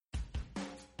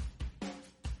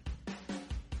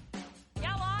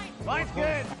Line's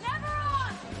good. Never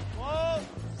on. Whoa.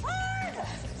 Hard.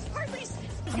 Hardly.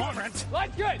 Come on, Brent.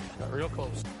 Line's good. Got real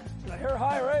close. I hear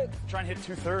high, right? Try and hit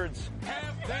 2/3.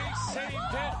 Have they saved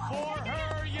it for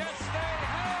her? Yes, they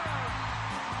have.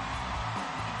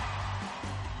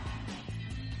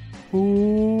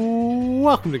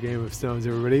 Welcome to Game of Stones,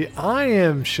 everybody. I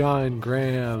am Sean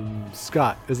Graham.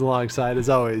 Scott is alongside, as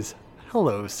always.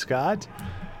 Hello, Scott.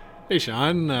 Hey,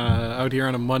 Sean. Out here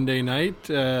on a Monday night.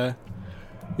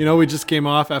 We just came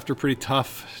off after a pretty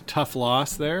tough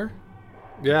loss there.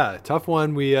 Yeah, tough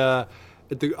one. We at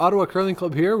the Ottawa Curling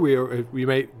Club here. We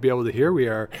might be able to hear. We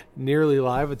are nearly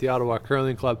live at the Ottawa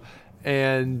Curling Club,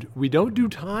 and we don't do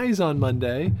ties on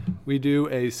Monday. We do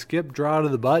a skip draw to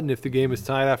the button if the game is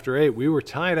tied after 8. We were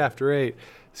tied after 8.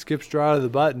 Skips draw to the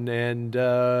button, and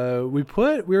we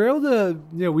were able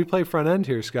to. We play front end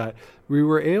here, Scott. We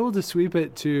were able to sweep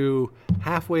it to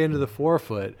halfway into the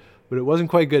 4-foot, but it wasn't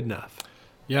quite good enough.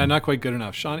 Yeah, not quite good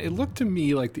enough. Sean, it looked to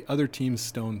me like the other team's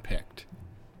stone picked.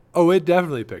 Oh, it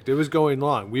definitely picked. It was going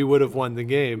long. We would have won the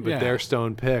game, but Yeah. their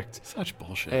stone picked Such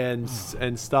bullshit.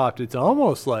 and stopped. It's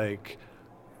almost like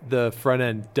the front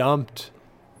end dumped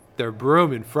their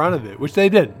broom in front of it, which they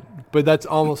didn't. But that's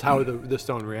almost how the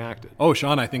stone reacted. Oh,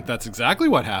 Sean, I think that's exactly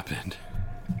what happened.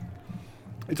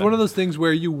 It's one of those things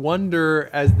where you wonder,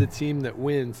 as the team that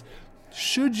wins,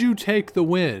 should you take the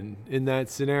win in that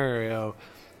scenario?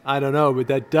 I don't know, but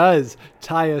that does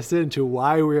tie us into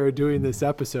why we are doing this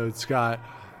episode, Scott.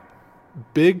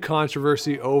 Big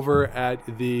controversy over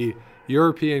at the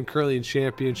European Curling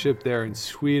Championship there in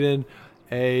Sweden.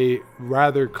 A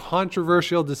rather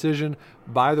controversial decision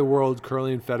by the World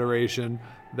Curling Federation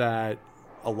that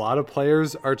a lot of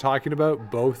players are talking about,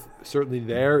 both certainly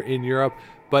there in Europe,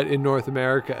 but in North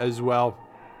America as well.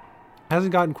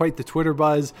 Hasn't gotten quite the Twitter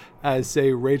buzz as,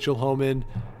 say, Rachel Homan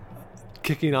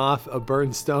kicking off a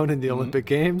burned stone in the Olympic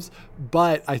Games,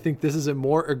 but I think this is a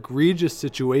more egregious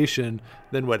situation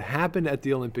than what happened at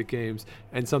the Olympic Games,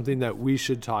 and something that we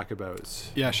should talk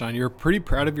about. Yeah, Sean, you're pretty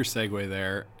proud of your segue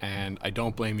there, and I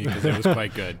don't blame you because it was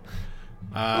quite good.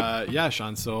 Yeah,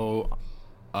 Sean, so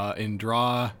in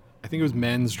draw, I think it was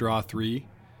men's draw 3,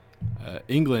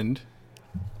 England,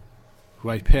 who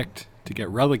I picked to get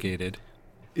relegated,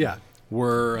 Yeah.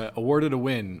 were awarded a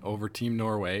win over Team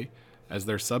Norway as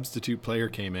their substitute player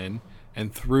came in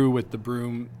and threw with the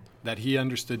broom that he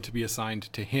understood to be assigned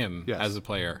to him Yes. as a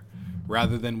player,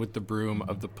 rather than with the broom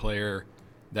of the player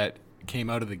that came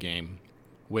out of the game,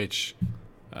 which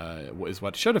is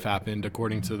what should have happened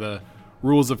according to the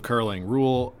rules of curling.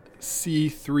 Rule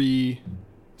C3,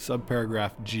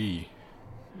 subparagraph G,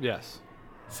 Yes.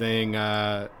 saying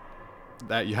that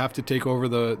you have to take over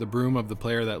the broom of the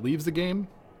player that leaves the game.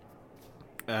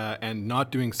 And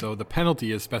not doing so, the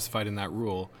penalty is specified in that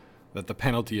rule, that the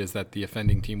penalty is that the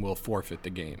offending team will forfeit the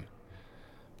game.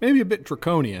 Maybe a bit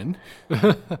draconian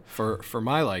for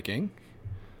my liking,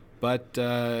 but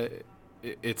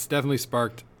it's definitely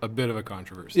sparked a bit of a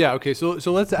controversy. Yeah, okay, so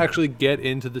let's actually get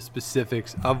into the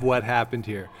specifics of what happened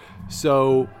here.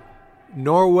 So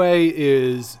Norway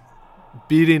is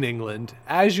beating England,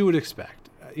 as you would expect.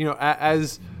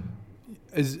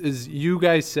 As you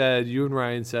guys said, you and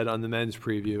Ryan said on the men's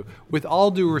preview, with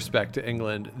all due respect to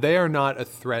England, they are not a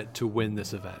threat to win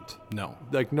this event. No.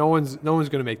 Like no one's going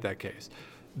to make that case.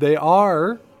 They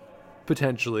are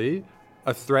potentially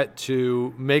a threat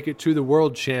to make it to the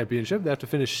World Championship. They have to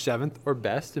finish 7th or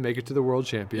best to make it to the World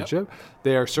Championship. Yep.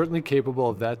 They are certainly capable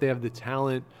of that. They have the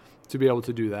talent to be able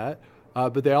to do that.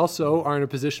 But they also are in a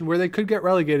position where they could get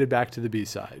relegated back to the B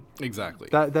side. Exactly.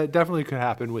 That definitely could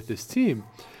happen with this team.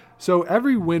 So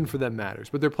every win for them matters.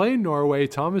 But they're playing Norway,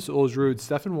 Thomas Ulsrud,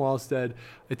 Stefan Wallstedt,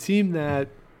 a team that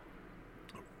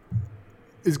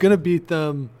is going to beat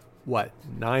them,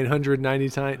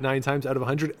 999 times out of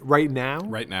 100 right now?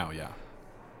 Right now, yeah.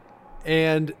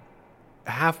 And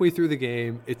halfway through the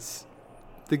game,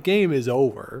 the game is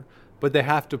over, but they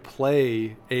have to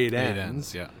play 8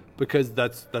 ends. Yeah. Because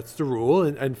that's the rule,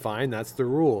 and fine, that's the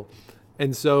rule.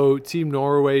 And so Team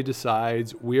Norway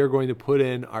decides we are going to put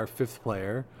in our 5th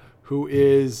player, who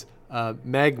is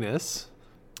Magnus.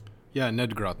 Yeah,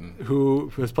 Nedgrotten. Who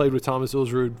has played with Thomas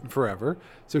Ulsrud forever.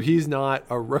 So he's not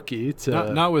a rookie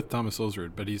to... Not with Thomas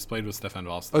Ulsrud, but he's played with Stefan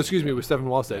Wallstedt. Oh, excuse me, with Stefan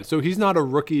Wallstedt. Yeah. So he's not a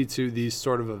rookie to these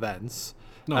sort of events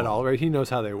at all, right? He knows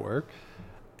how they work.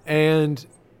 And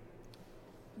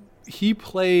he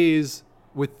plays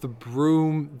with the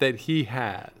broom that he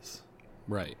has.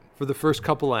 Right. For the first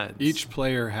couple ends. Each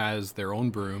player has their own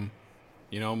broom.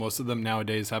 Most of them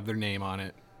nowadays have their name on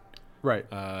it. Right.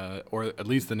 Or at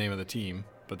least the name of the team.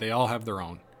 But they all have their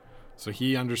own. So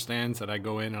he understands that I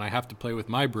go in and I have to play with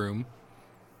my broom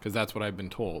because that's what I've been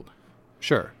told.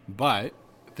 Sure. But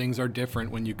things are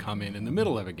different when you come in the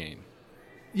middle of a game.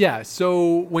 Yeah,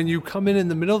 so when you come in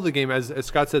the middle of the game, as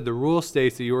Scott said, the rule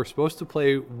states that you are supposed to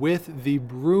play with the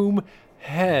broom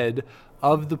head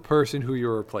of the person who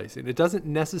you're replacing. It doesn't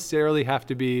necessarily have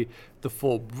to be the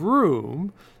full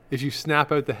broom. If you snap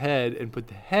out the head and put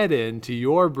the head into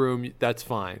your broom, that's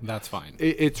fine. That's fine.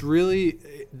 It's really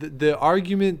the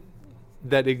argument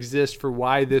that exists for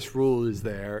why this rule is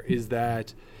there is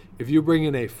that if you bring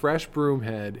in a fresh broom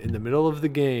head in the middle of the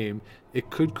game, it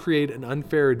could create an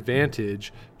unfair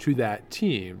advantage to that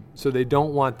team. So they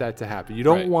don't want that to happen. You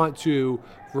don't Right. want to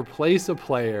replace a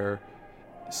player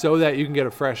so that you can get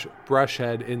a fresh brush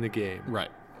head in the game.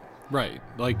 Right.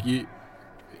 Like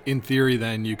in theory,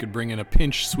 then you could bring in a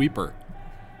pinch sweeper,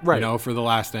 Right. for the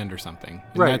last end or something.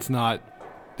 And Right. that's not.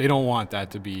 They don't want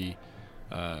that to be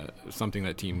something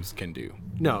that teams can do.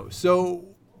 No. So,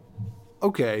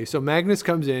 okay. So Magnus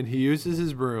comes in, he uses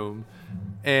his broom,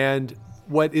 and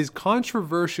what is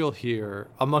controversial here,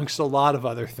 amongst a lot of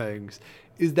other things,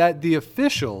 is that the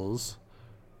officials,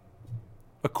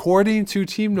 according to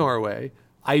Team Norway,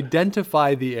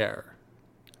 identify the error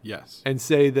Yes. and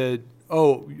say that,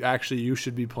 oh, actually, you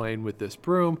should be playing with this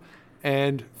broom.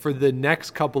 And for the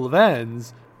next couple of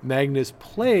ends, Magnus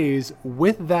plays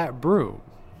with that broom.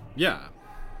 Yeah.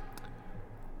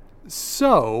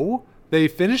 So they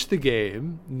finish the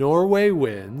game. Norway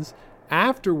wins.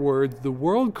 Afterwards, the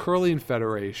World Curling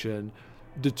Federation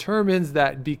determines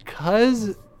that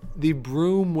because the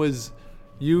broom was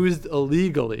used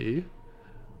illegally,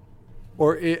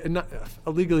 not,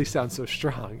 illegally sounds so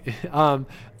strong,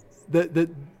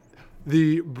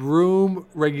 the broom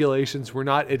regulations were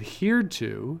not adhered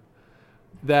to,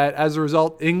 that as a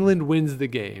result, England wins the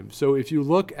game. So if you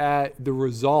look at the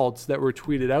results that were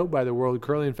tweeted out by the World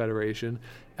Curling Federation,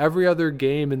 every other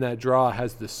game in that draw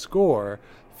has the score.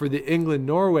 For the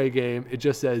England-Norway game, it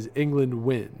just says England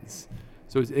wins.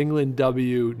 So it's England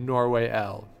W, Norway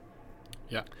L.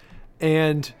 Yeah.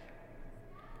 And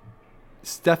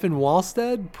Stefan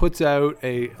Wallstedt puts out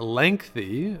a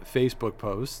lengthy Facebook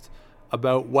post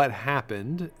about what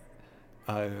happened,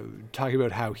 talking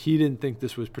about how he didn't think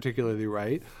this was particularly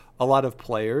right. A lot of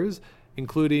players,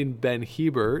 including Ben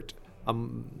Hebert,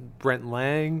 Brent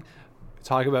Lang,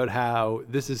 talk about how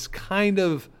this is kind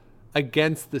of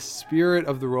against the spirit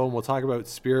of the rule, and we'll talk about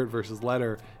spirit versus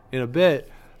letter in a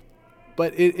bit.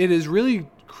 But it has really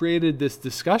created this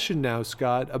discussion now,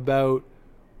 Scott, about,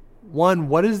 one,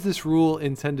 what is this rule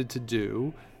intended to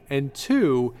do? And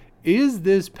two, is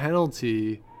this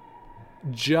penalty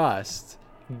just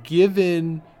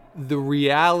given the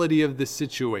reality of the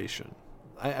situation?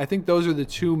 I think those are the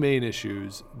two main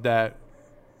issues that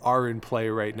are in play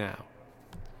right now.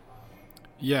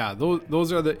 Yeah,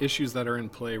 those are the issues that are in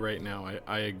play right now.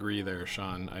 I agree there,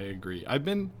 Sean. I agree. I've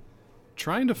been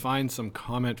trying to find some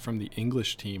comment from the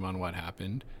English team on what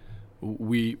happened.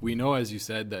 We know, as you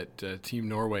said, that Team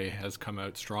Norway has come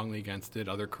out strongly against it.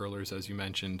 Other curlers, as you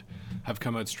mentioned, have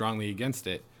come out strongly against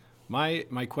it.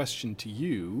 My question to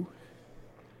you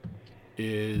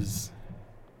is,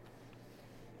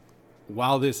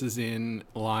 while this is in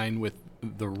line with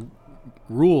the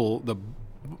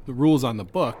rules on the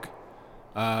book,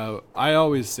 I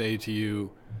always say to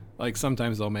you, like,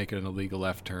 sometimes they'll make it an illegal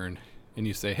left turn, and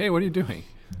you say, hey, what are you doing?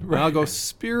 Right. And I'll go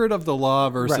spirit of the law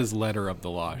versus letter of the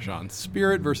law, Sean.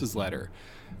 Spirit versus letter.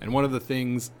 And one of the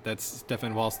things that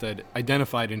Stefan Wallstedt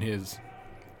identified in his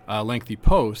lengthy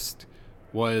post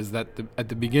was that at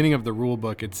the beginning of the rule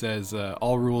book, it says,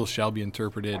 all rules shall be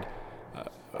interpreted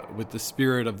with the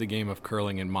spirit of the game of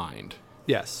curling in mind.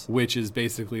 Yes. Which is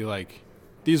basically like,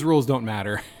 these rules don't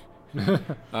matter.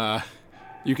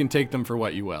 You can take them for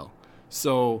what you will.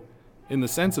 So in the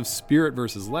sense of spirit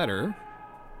versus letter,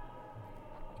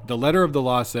 the letter of the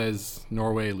law says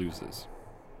Norway loses.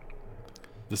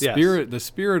 The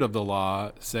spirit of the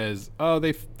law says, oh,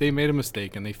 they made a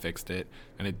mistake and they fixed it,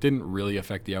 and it didn't really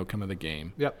affect the outcome of the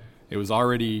game. Yep. It was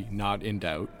already not in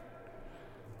doubt.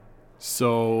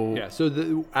 So yeah.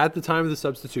 So at the time of the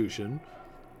substitution,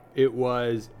 it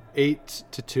was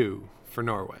 8-2 for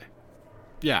Norway.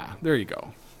 Yeah, there you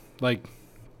go. Like,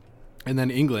 and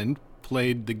then England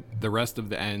played the rest of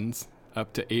the ends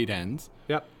up to 8 ends.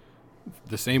 Yep.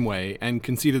 The same way, and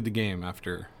conceded the game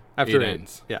after 8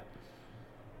 ends. Yeah.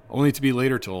 Only to be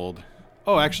later told,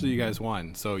 oh, actually, you guys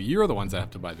won, so you're the ones that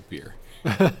have to buy the beer.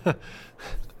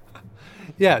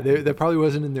 Yeah, that probably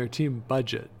wasn't in their team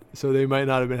budget, so they might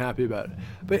not have been happy about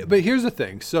it. But here's the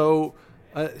thing. So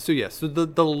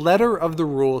the letter of the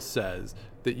rule says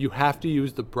that you have to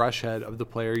use the brush head of the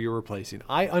player you're replacing.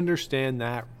 I understand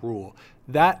that rule.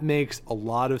 That makes a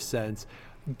lot of sense,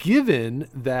 given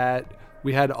that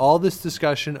we had all this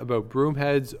discussion about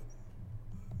broomheads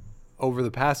over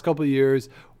the past couple of years,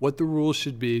 what the rules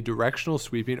should be, directional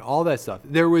sweeping, all that stuff.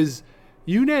 There was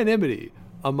unanimity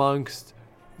amongst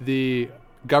the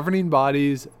governing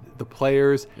bodies, the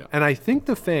players, and I think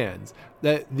the fans,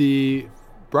 that the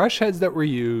brush heads that were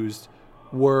used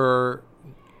were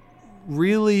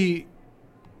really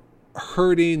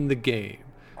hurting the game.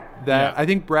 That I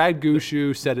think Brad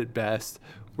Gushu said it best,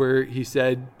 where he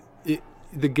said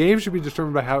the game should be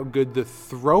determined by how good the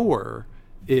thrower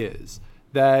is.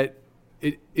 That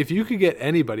if you could get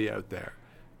anybody out there,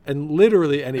 and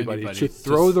literally anybody to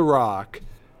throw the rock,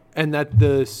 and that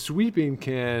the sweeping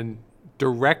can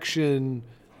direction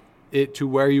it to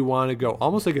where you want to go,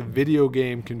 almost like a video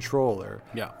game controller.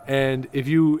 Yeah. And if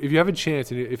you have a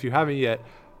chance, and if you haven't yet,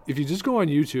 if you just go on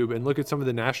YouTube and look at some of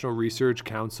the National Research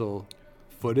Council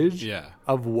footage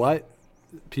of what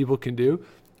people can do,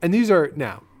 and these are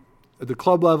now at the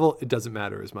club level, it doesn't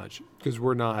matter as much because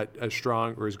we're not as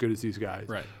strong or as good as these guys.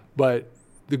 Right. But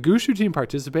the Gushu team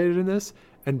participated in this,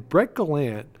 and Brett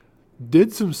Gallant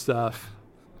did some stuff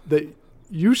that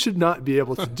you should not be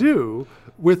able to do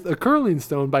with a curling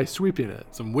stone by sweeping it.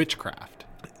 Some witchcraft.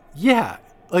 Yeah,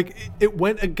 like it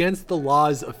went against the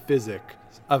laws of physics.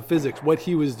 What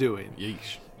he was doing.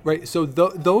 Yeesh. Right. So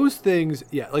those things,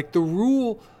 like the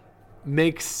rule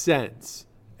makes sense,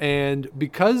 and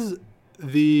because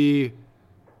the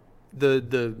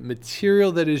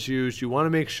material that is used, you want to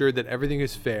make sure that everything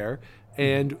is fair.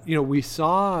 And we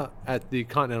saw at the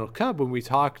Continental Cup when we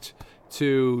talked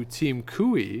to Team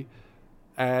Cooey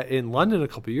in London a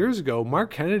couple years ago,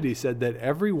 Mark Kennedy said that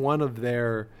every one of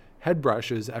their head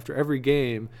brushes after every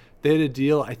game, they had a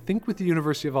deal, I think with the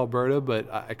University of Alberta,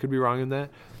 but I could be wrong in that,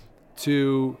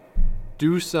 to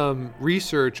do some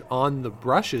research on the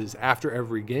brushes after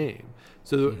every game.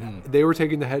 So they were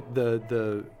taking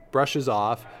the brushes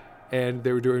off, and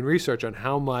they were doing research on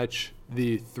how much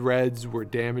the threads were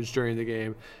damaged during the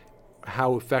game,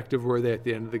 how effective were they at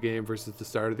the end of the game versus the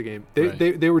start of the game.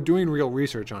 They were doing real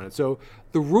research on it. So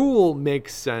the rule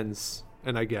makes sense,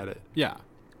 and I get it. Yeah.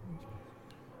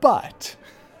 But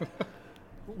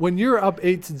when you're up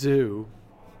 8-2,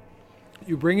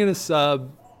 you bring in a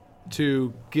sub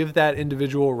to give that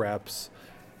individual reps,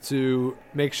 to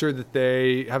make sure that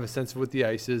they have a sense of what the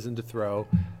ice is and to throw.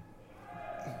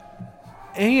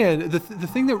 And the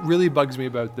thing that really bugs me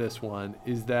about this one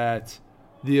is that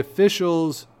the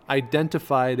officials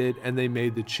identified it and they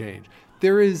made the change.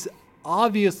 There is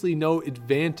obviously no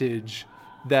advantage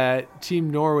that Team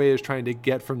Norway is trying to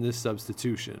get from this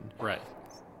substitution. Right.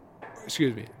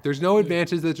 Excuse me. There's no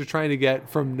advantage that they're trying to get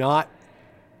from not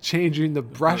changing the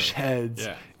brush heads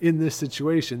in this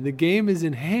situation. The game is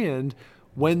in hand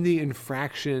when the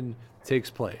infraction takes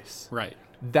place. Right.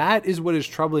 That is what is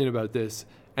troubling about this,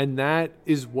 and that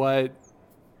is what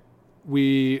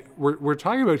we're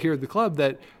talking about here at the club.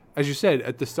 That, as you said,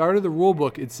 at the start of the rule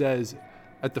book, it says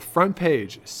at the front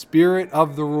page, spirit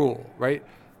of the rule, right?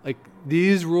 Like,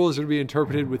 these rules are to be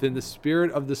interpreted within the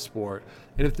spirit of the sport.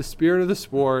 And if the spirit of the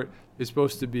sport is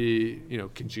supposed to be,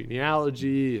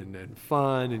 congeniality and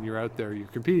fun, and you're out there, you're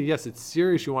competing. Yes, it's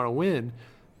serious. You want to win,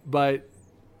 but,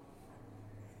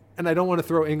 and I don't want to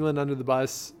throw England under the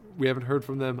bus. We haven't heard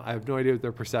from them. I have no idea what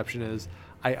their perception is.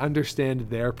 I understand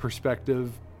their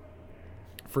perspective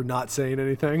for not saying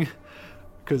anything,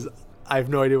 because I have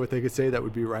no idea what they could say that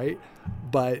would be right.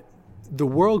 But the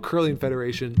World Curling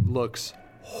Federation looks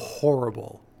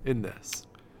horrible in this.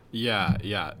 Yeah.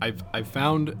 I've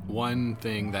found one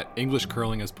thing that English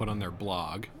Curling has put on their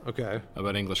blog. Okay.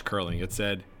 About English curling. It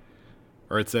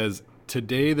says,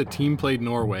 today the team played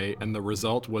Norway and the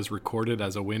result was recorded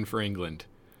as a win for England.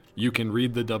 You can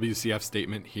read the WCF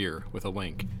statement here with a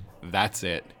link. That's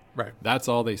it. Right. That's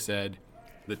all they said.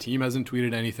 The team hasn't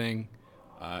tweeted anything.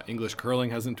 English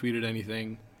Curling hasn't tweeted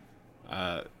anything.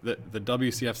 The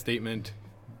WCF statement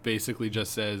basically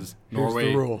just says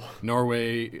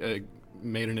Norway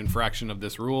made an infraction of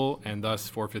this rule and thus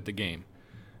forfeit the game.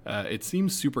 It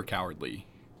seems super cowardly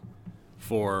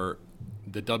for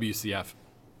the WCF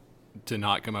to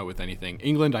not come out with anything.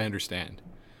 England, I understand,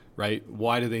 right?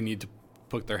 Why do they need to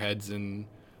put their heads in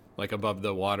above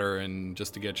the water and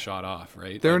just to get shot off,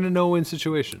 right? They're in a no-win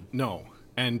situation. No.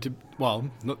 And no,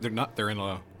 they're not. They're in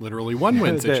a literally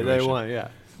one-win situation. They won, yeah.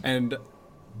 And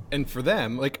for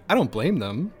them, I don't blame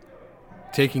them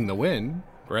taking the win,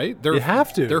 right? You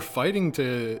have to. They're fighting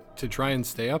to try and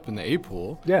stay up in the A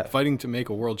pool. Yeah. Fighting to make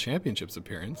a World Championships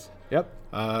appearance. Yep.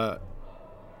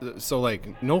 So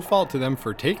no fault to them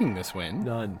for taking this win.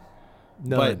 None.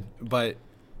 But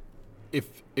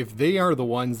if they are the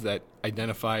ones that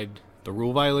identified the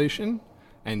rule violation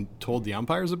and told the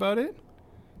umpires about it,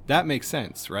 that makes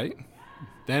sense, right?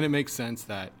 Then it makes sense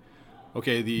that,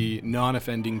 okay, the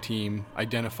non-offending team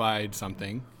identified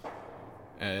something,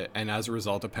 and as a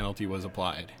result, a penalty was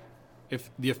applied. If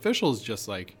the officials just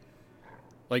like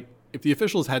if the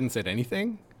officials hadn't said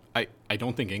anything, I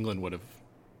don't think England would have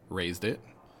raised it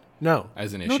No.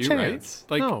 as an No issue, chance.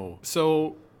 right? Like, No.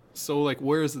 So like,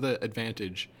 where's the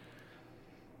advantage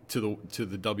to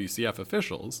the WCF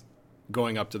officials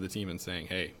going up to the team and saying,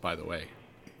 hey, by the way,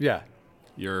 Yeah.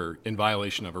 you're in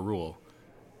violation of a rule,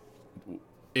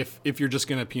 if you're just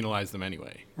going to penalize them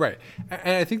anyway. Right.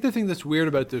 And I think the thing that's weird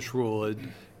about this rule,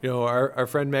 and, our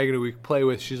friend Megan, who we play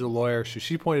with, she's a lawyer, so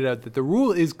she pointed out that the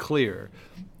rule is clear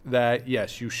that,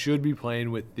 yes, you should be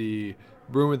playing with the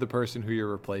broom of the person who you're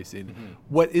replacing. Mm-hmm.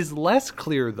 What is less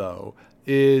clear, though,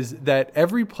 is that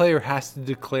every player has to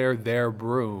declare their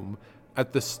broom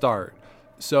at the start.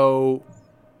 So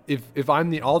if I'm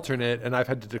the alternate and I've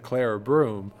had to declare a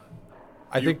broom,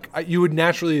 I think you would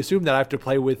naturally assume that I have to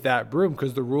play with that broom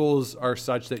because the rules are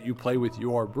such that you play with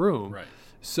your broom. Right.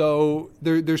 So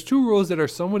there's two rules that are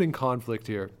somewhat in conflict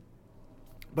here.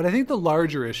 But I think the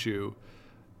larger issue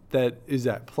that is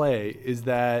at play is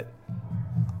that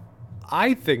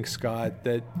I think, Scott,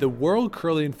 that the World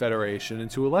Curling Federation, and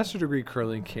to a lesser degree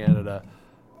Curling Canada,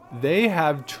 they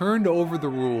have turned over the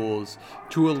rules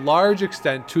to a large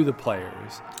extent to the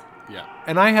players. Yeah.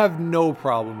 And I have no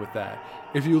problem with that.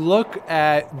 If you look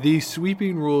at the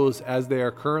sweeping rules as they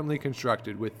are currently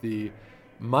constructed with the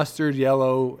mustard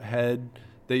yellow head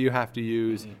that you have to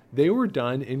use, they were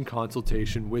done in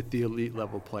consultation with the elite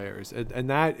level players. And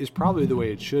that is probably the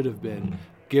way it should have been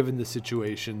given the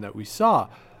situation that we saw.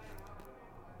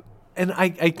 And I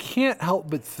can't help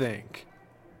but think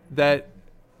that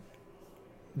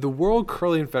the World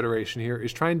Curling Federation here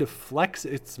is trying to flex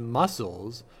its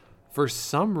muscles for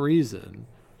some reason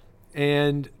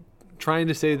and trying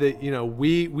to say that,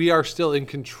 we are still in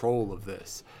control of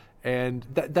this. And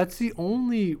that's the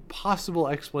only possible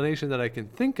explanation that I can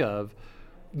think of,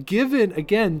 given,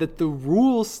 again, that the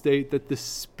rules state that the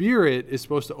spirit is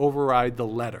supposed to override the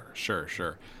letter.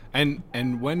 Sure. And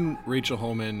when Rachel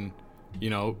Homan,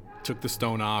 took the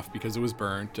stone off because it was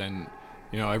burnt and,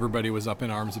 everybody was up in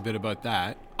arms a bit about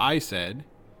that, I said,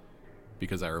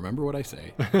 because I remember what I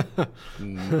say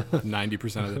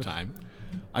 90% of the time,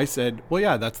 I said, well,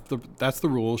 yeah, that's the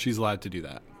rule. She's allowed to do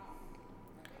that.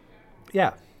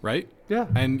 Yeah. Right? Yeah.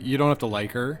 And you don't have to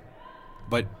like her,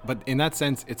 but in that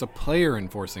sense, it's a player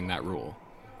enforcing that rule.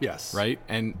 Yes. Right?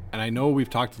 And I know we've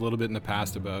talked a little bit in the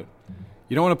past about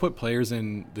you don't want to put players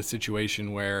in the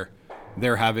situation where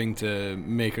they're having to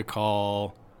make a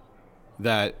call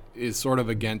that is sort of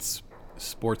against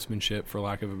sportsmanship, for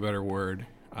lack of a better word,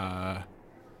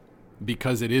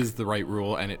 because it is the right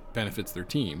rule and it benefits their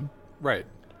team. Right.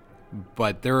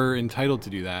 But they're entitled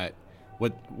to do that.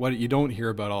 What you don't hear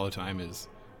about all the time is,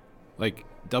 like,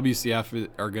 WCF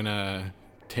are going to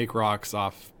take rocks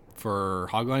off for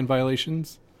hogline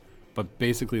violations, but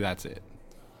basically that's it.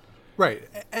 Right.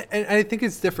 And I think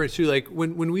it's different, too. Like,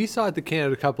 when we saw at the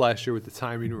Canada Cup last year with the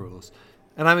timing rules,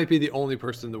 and I might be the only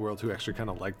person in the world who actually kind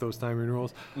of liked those timing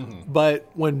rules, but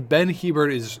when Ben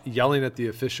Hebert is yelling at the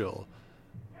official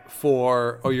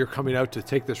for, oh, you're coming out to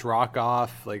take this rock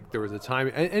off, like, there was a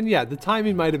timing, and yeah, the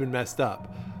timing might have been messed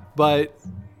up, but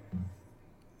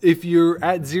if you're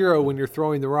at zero when you're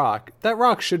throwing the rock, that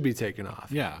rock should be taken off.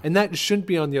 Yeah. And that shouldn't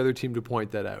be on the other team to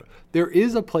point that out. There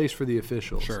is a place for the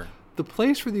officials. Sure. The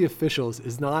place for the officials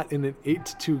is not in an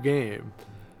 8-2 game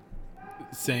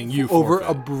Saying you over forfeit.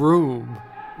 a broom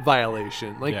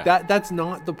violation. Like, Yeah. that's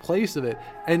not the place of it.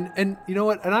 And you know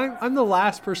what? And I'm the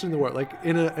last person in the world. Like,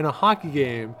 in a hockey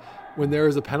game, when there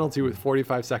is a penalty with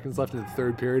 45 seconds left in the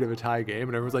third period of a tie game,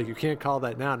 and everyone's like, you can't call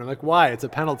that now. And I'm like, why? It's a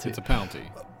penalty. It's a penalty.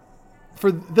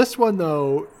 For this one,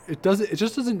 though, it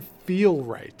just doesn't feel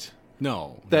right.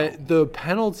 No. That the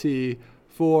penalty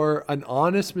for an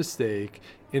honest mistake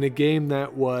in a game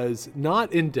that was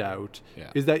not in doubt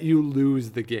is that you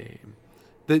lose the game.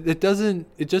 It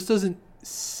just doesn't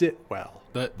sit well.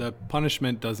 The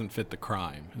punishment doesn't fit the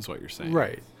crime, is what you're saying.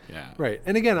 Right. Yeah. Right.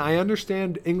 And again, I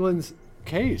understand England's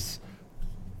case.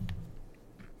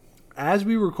 As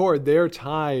we record, they're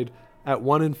tied at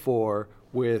 1-4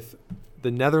 with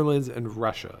the Netherlands and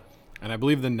Russia. And I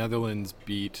believe the Netherlands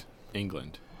beat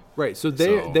England. Right. So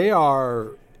they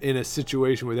are in a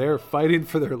situation where they're fighting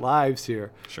for their lives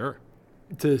here. Sure.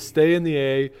 To stay in the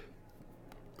A,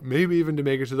 maybe even to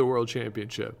make it to the World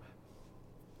Championship.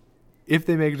 If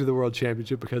they make it to the World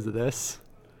Championship because of this,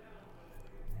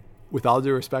 with all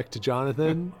due respect to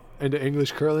Jonathan and to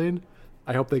English curling,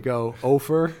 I hope they go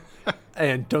 0-for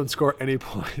and don't score any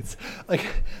points. Like,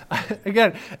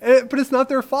 again, but it's not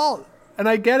their fault. And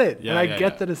I get it. Yeah, and I yeah,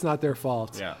 get yeah. that it's not their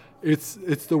fault. Yeah. It's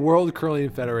the World Curling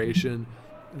Federation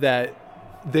that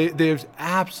they've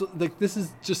absolutely, like, this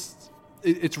is just,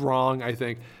 it's wrong, I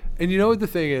think. And you know what the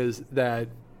thing is, that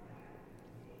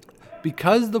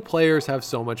because the players have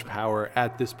so much power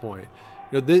at this point,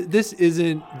 you know, this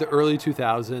isn't the early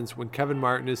 2000s when Kevin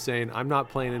Martin is saying, I'm not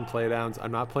playing in playdowns,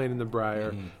 I'm not playing in the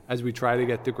Brier as we try to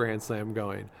get the Grand Slam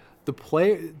going. The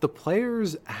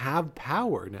players have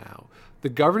power now. The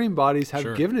governing bodies have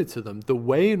Sure. given it to them. The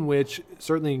way in which,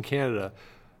 certainly in Canada,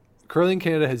 Curling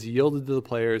Canada has yielded to the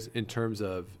players in terms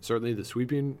of certainly the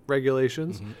sweeping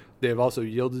regulations. They have also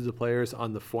yielded to players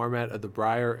on the format of the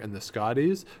Brier and the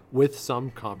Scotties with some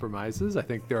compromises. I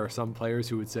think there are some players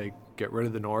who would say get rid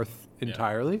of the North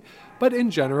entirely. But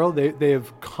in general, they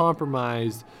have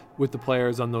compromised with the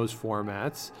players on those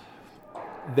formats.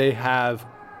 They have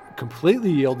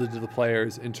completely yielded to the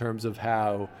players in terms of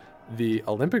how the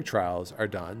Olympic trials are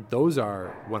done. Those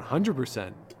are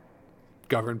 100%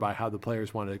 governed by how the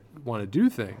players want to do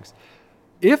things.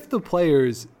 If the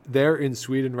players there in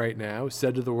Sweden right now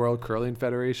said to the World Curling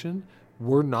Federation,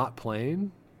 we're not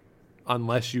playing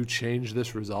unless you change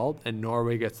this result and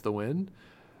Norway gets the win,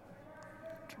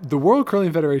 the World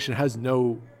Curling Federation has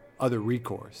no other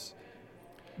recourse.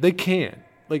 They can't.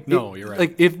 No, you're right.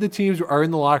 Like, if the teams are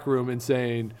in the locker room and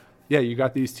saying, yeah, you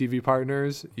got these TV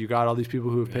partners, you got all these people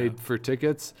who have paid for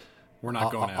tickets, We're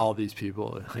not going out. all these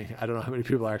people. Like, I don't know how many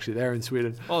people are actually there in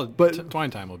Sweden. Well, but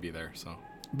Twine Time will be there, so.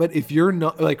 But if you're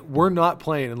not, like, we're not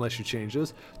playing unless you change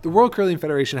this, the World Curling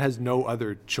Federation has no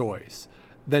other choice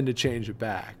than to change it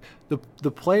back.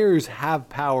 The players have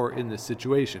power in this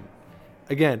situation.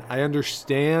 Again, I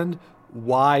understand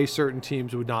why certain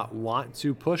teams would not want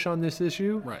to push on this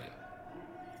issue. Right.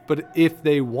 But if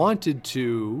they wanted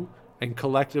to and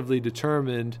collectively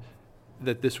determined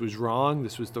that this was wrong,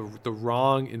 this was the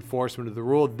wrong enforcement of the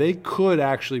rule, they could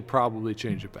actually probably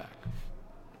change it back.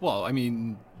 Well, I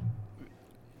mean,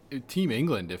 Team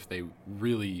England, if they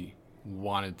really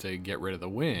wanted to get rid of the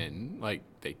win, like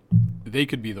they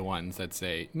could be the ones that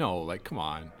say, no, like, come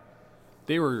on,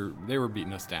 they were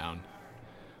beating us down.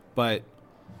 But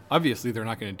obviously they're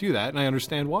not going to do that, and I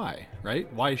understand why,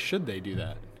 right? Why should they do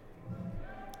that?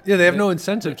 Yeah, they have no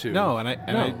incentive to. No, and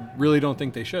I really don't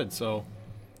think they should. So,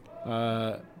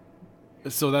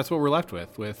 so that's what we're left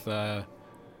with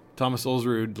Thomas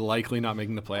Ulsrud likely not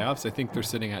making the playoffs. I think they're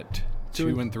sitting at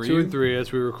 2 and 3. 2 and 3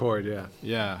 as we record, yeah.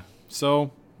 Yeah.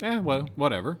 So, well,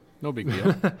 whatever. No big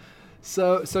deal.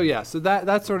 So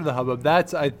that's sort of the hubbub.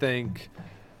 That's, I think,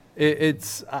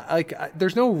 it's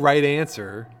there's no right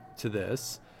answer to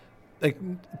this. Like,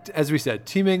 as we said,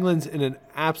 Team England's in an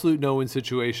absolute no-win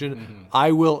situation.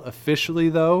 I will officially,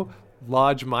 though,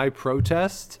 lodge my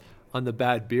protest on the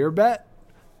bad beer bet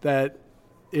that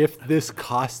if this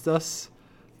cost us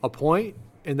a point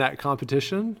in that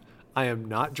competition, I am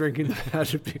not drinking the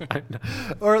bad beer.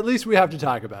 Or at least we have to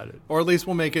talk about it. Or at least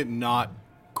we'll make it not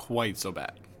quite so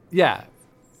bad. Yeah.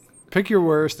 Pick your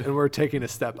worst, and we're taking a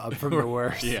step up from the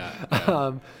worst.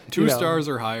 Yeah. 2 stars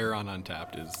or higher on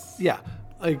Untapped is... Yeah.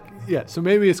 So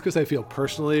maybe it's because I feel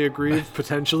personally aggrieved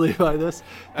potentially by this.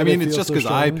 I mean, it's just because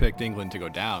I picked England to go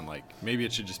down. Like, maybe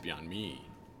it should just be on me.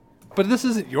 But this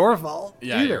isn't your fault.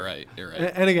 Yeah, either. you're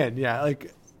right. And again,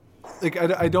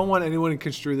 I don't want anyone to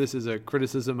construe this as a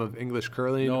criticism of English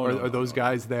curling or those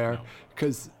guys there,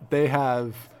 because they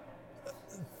have.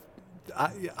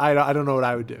 I don't know what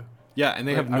I would do. Yeah, and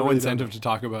they have I no really incentive don't. to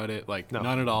talk about it, like No.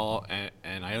 none at all,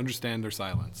 and I understand their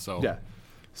silence. So Yeah.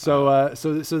 So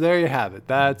there you have it.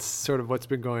 That's sort of what's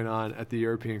been going on at the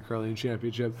European Curling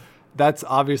Championship. That's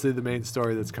obviously the main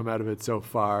story that's come out of it so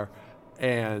far,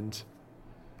 and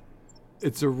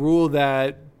it's a rule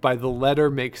that by the letter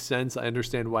makes sense. I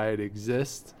understand why it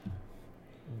exists.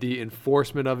 The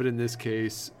enforcement of it in this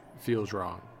case feels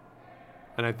wrong,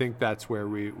 and I think that's where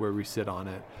we sit on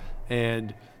it.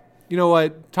 And you know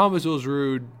what, Thomas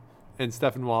Ulsrud and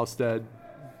Stefan Wallstedt,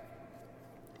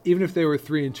 even if they were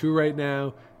 3 and 2 right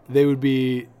now, they would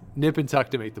be nip and tuck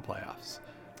to make the playoffs.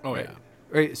 Oh, right? yeah.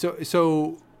 Right.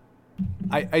 So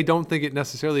I don't think it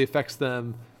necessarily affects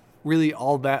them really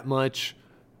all that much.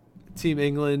 Team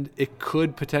England, it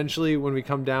could potentially, when we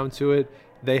come down to it,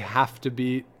 they have to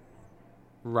beat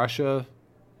Russia,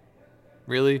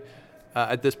 really,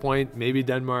 at this point. Maybe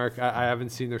Denmark. I haven't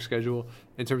seen their schedule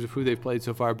in terms of who they've played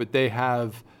so far, but they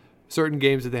have certain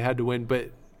games that they had to win.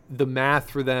 But the math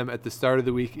for them at the start of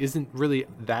the week isn't really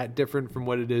that different from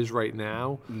what it is right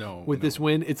now. With this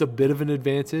win, it's a bit of an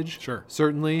advantage. Sure.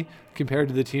 Certainly, compared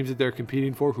to the teams that they're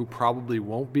competing for, who probably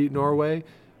won't beat Norway.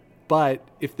 But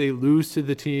if they lose to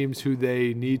the teams who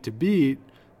they need to beat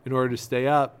in order to stay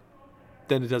up,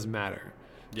 then it doesn't matter.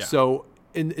 Yeah. So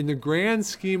in the grand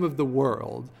scheme of the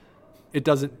world, it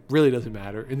really doesn't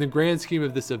matter. In the grand scheme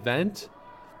of this event,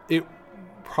 it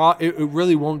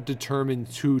really won't determine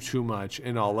too much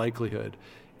in all likelihood.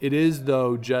 It is,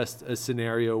 though, just a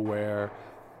scenario where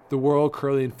the World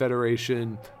Curling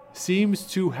Federation seems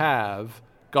to have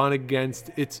gone against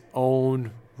its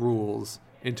own rules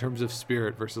in terms of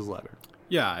spirit versus letter.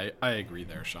 Yeah, I agree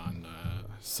there, Sean.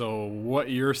 So what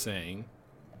you're saying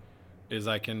is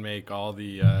I can make all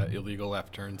the illegal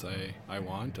left turns I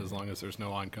want as long as there's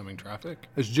no oncoming traffic?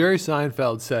 As Jerry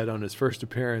Seinfeld said on his first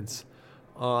appearance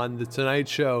on The Tonight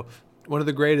Show, one of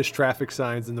the greatest traffic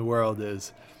signs in the world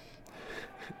is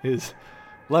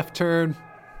left turn,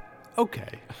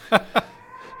 okay.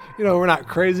 We're not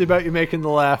crazy about you making the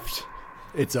left.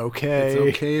 It's okay.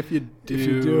 It's okay if you do. If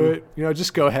you do it,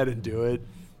 just go ahead and do it.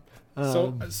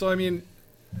 So I mean,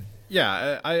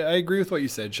 yeah, I agree with what you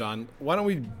said, Sean. Why don't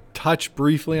we touch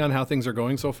briefly on how things are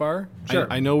going so far? Sure.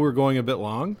 I know we're going a bit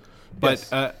long, but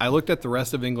Yes. I looked at the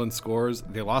rest of England's scores.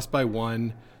 They lost by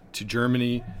 1 to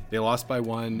Germany. They lost by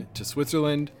 1 to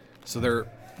Switzerland. So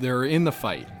they're in the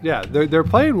fight. Yeah, they're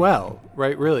playing well,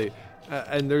 right? Really,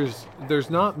 and there's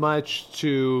not much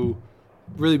to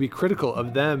really be critical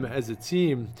of them as a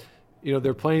team.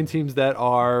 They're playing teams that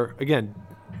are, again,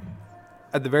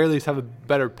 at the very least, have a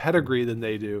better pedigree than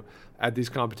they do at these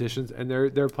competitions, and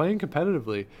they're playing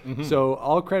competitively. Mm-hmm. So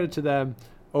all credit to them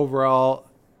overall.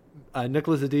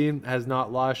 Nicholas Edin has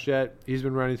not lost yet. He's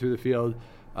been running through the field.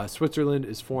 Switzerland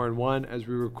is 4-1 as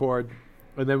we record,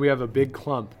 and then we have a big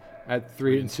clump at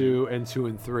 3-2 and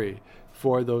 2-3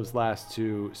 for those last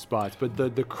two spots. But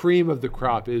the cream of the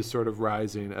crop is sort of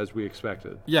rising as we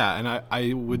expected. Yeah, and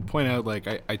I would point out,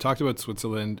 I talked about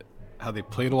Switzerland, how they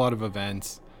played a lot of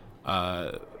events.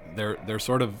 Their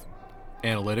sort of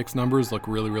analytics numbers look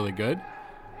really, really good.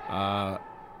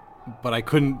 But I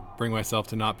couldn't bring myself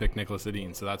to not pick Nicholas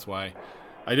Edin, so that's why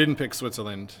I didn't pick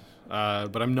Switzerland.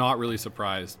 But I'm not really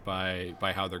surprised by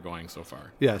how they're going so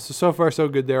far. Yeah, so far so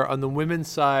good there. On the women's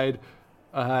side,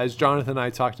 as Jonathan and I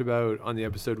talked about on the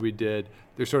episode we did,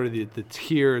 there's sort of the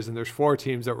tiers, and there's 4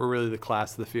 teams that were really the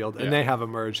class of the field, and they have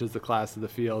emerged as the class of the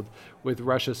field, with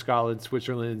Russia, Scotland,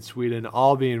 Switzerland, and Sweden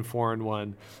all being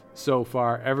 4-1 so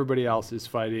far. Everybody else is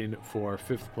fighting for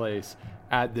 5th place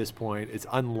at this point. It's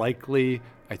unlikely,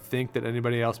 I think, that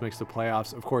anybody else makes the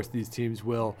playoffs. Of course, these teams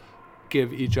will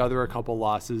give each other a couple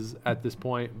losses at this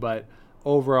point, but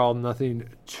overall, nothing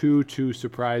too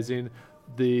surprising.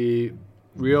 The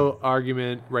real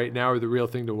argument right now, or the real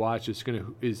thing to watch, is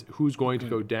who's going to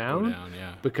go down,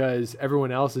 Yeah. because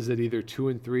everyone else is at either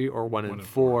 2-3 or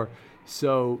 1-4.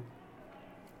 So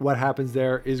what happens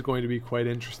there is going to be quite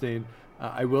interesting.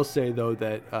 I will say, though,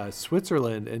 that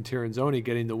Switzerland and Tirinzoni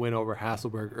getting the win over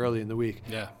Hasselberg early in the week,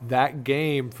 that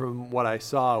game, from what I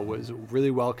saw, was really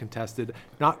well contested.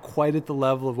 Not quite at the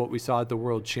level of what we saw at the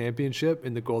World Championship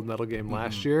in the gold medal game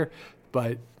last year,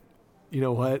 but you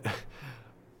know what?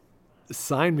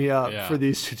 Sign me up for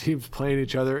these two teams playing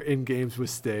each other in games with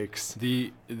stakes.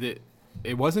 It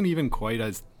wasn't even quite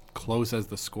as close as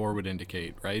the score would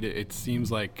indicate, right? It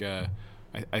seems like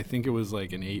I think it was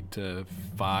like an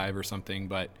 8-5 or something,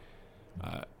 but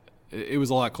it was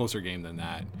a lot closer game than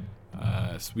that.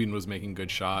 Sweden was making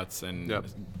good shots, and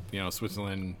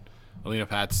Switzerland, Alina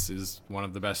Pats is one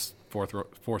of the best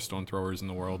four stone throwers in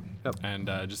the world, and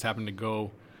just happened to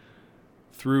go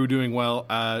through doing well.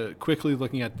 Quickly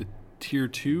looking at the tier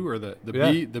 2 or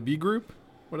the B group,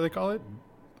 what do they call it?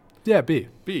 Yeah, B.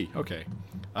 Okay.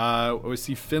 We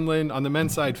see Finland on the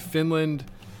men's side. Finland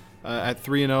at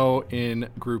 3-0 in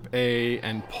Group A,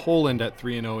 and Poland at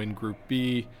 3-0 in Group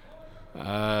B.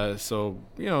 So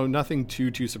nothing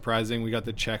too surprising. We got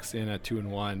the Czechs in at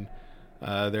 2-1.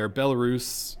 They're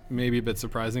Belarus, maybe a bit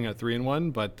surprising at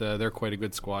 3-1, but they're quite a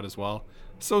good squad as well.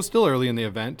 So still early in the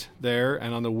event there.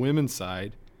 And on the women's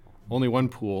side, only one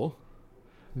pool.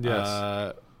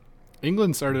 Yes.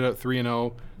 England started at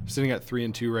 3-0, sitting at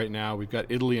 3-2 right now. We've got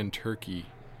Italy and Turkey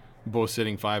both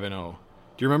sitting 5-0.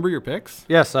 Do you remember your picks?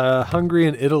 Yes, Hungary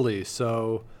and Italy.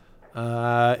 So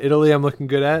Italy I'm looking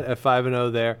good at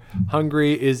 5-0 there.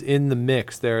 Hungary is in the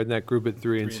mix there in that group at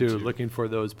 3-2, looking for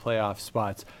those playoff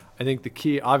spots. I think the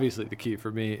key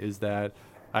for me is that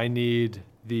I need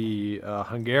the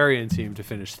Hungarian team to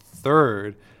finish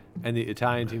 3rd and the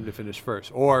Italian team to finish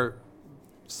 1st, or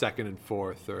 2nd and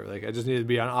 4th, or I just need to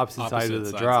be on opposite side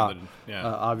of the draw,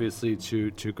 obviously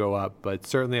to go up. But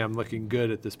certainly I'm looking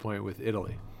good at this point with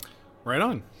Italy. Right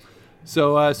on.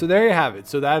 So there you have it.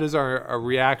 So that is our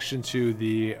reaction to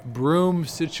the broom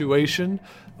situation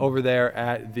over there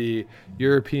at the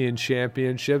European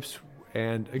Championships.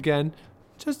 And again,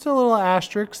 just a little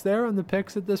asterisk there on the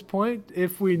picks at this point.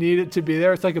 If we need it to be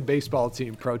there, it's like a baseball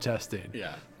team protesting.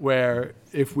 Yeah. Where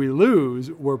if we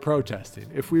lose, we're protesting.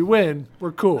 If we win,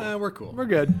 we're cool. We're cool. We're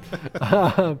good.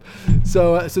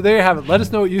 So there you have it. Let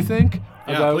us know what you think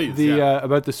about please,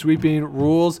 about the sweeping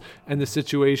rules and the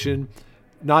situation,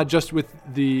 not just with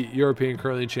the European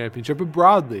Curling Championship, but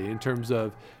broadly in terms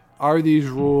of, are these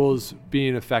rules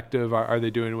being effective? Are they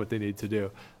doing what they need to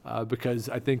do? Because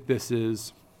I think this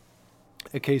is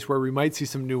a case where we might see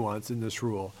some nuance in this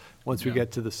rule once we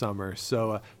get to the summer.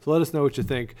 So let us know what you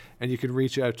think, and you can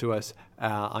reach out to us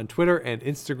on Twitter and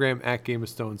Instagram at Game of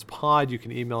Stones Pod. You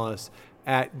can email us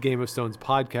at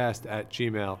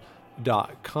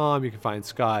gameofstonespodcast@gmail.com. You can find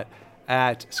Scott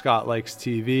at Scott Likes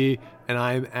TV, and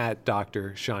I'm at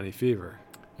Dr. Shawnee Fever.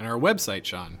 And our website,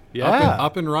 Sean. Yeah.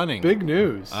 Up and running. Big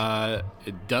news. www.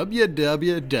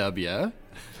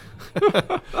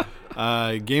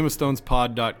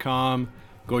 GameOfStonesPod.com.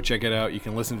 Go check it out. You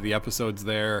can listen to the episodes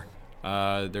there.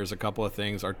 There's a couple of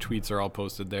things. Our tweets are all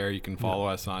posted there. You can follow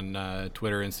us on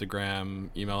Twitter, Instagram,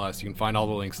 email us. You can find all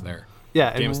the links there. Yeah,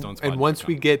 and once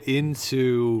we get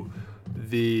into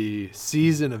the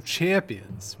season of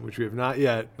champions, which we have not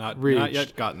yet reached, not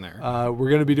yet gotten there. We're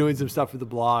going to be doing some stuff with the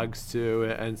blogs too,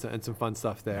 and some fun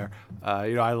stuff there.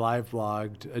 I live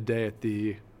blogged a day at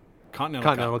the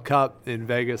Continental Cup in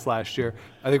Vegas last year.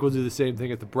 I think we'll do the same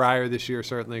thing at the Briar this year,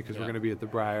 certainly, because we're going to be at the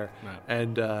Briar. Right.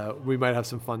 And we might have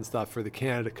some fun stuff for the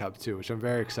Canada Cup too, which I'm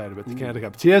very excited about. The Canada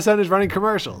Cup. TSN is running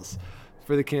commercials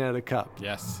for the Canada Cup.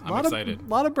 Yes, I'm excited. A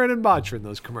lot of Brendan Botcher in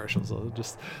those commercials.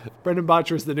 Brendan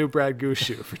Botcher is the new Brad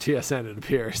Gushue for TSN, it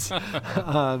appears.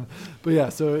 But yeah,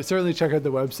 so certainly check out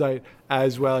the website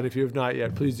as well. And if you have not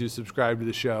yet, please do subscribe to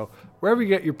the show wherever you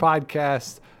get your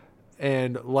podcasts,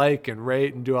 and like and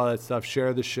rate and do all that stuff.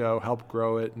 Share the show, help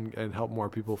grow it, and help more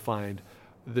people find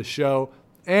the show.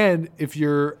 And if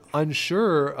you're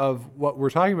unsure of what we're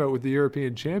talking about with the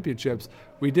European Championships,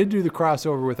 we did do the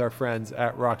crossover with our friends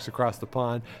at Rocks Across the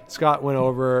Pond. Scott went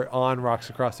over on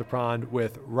Rocks Across the Pond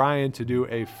with Ryan to do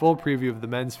a full preview of the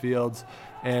men's fields,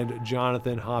 and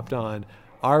Jonathan hopped on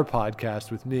our podcast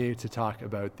with me to talk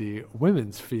about the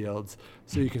women's fields.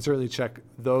 So you can certainly check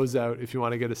those out if you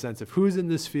want to get a sense of who's in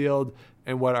this field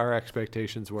and what our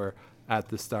expectations were at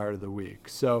the start of the week.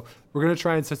 So we're going to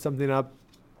try and set something up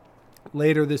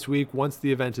later this week. Once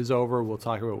the event is over, we'll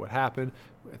talk about what happened.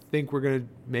 I think we're going to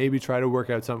maybe try to work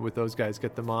out something with those guys,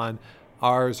 get them on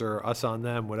ours or us on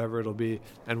them, whatever it'll be,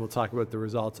 and we'll talk about the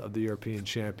results of the European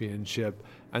Championship.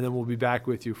 And then we'll be back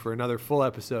with you for another full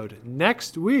episode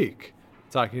next week,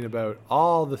 talking about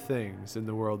all the things in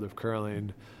the world of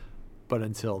curling. But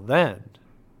until then,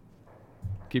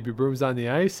 keep your brooms on the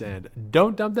ice and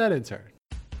don't dump that intern.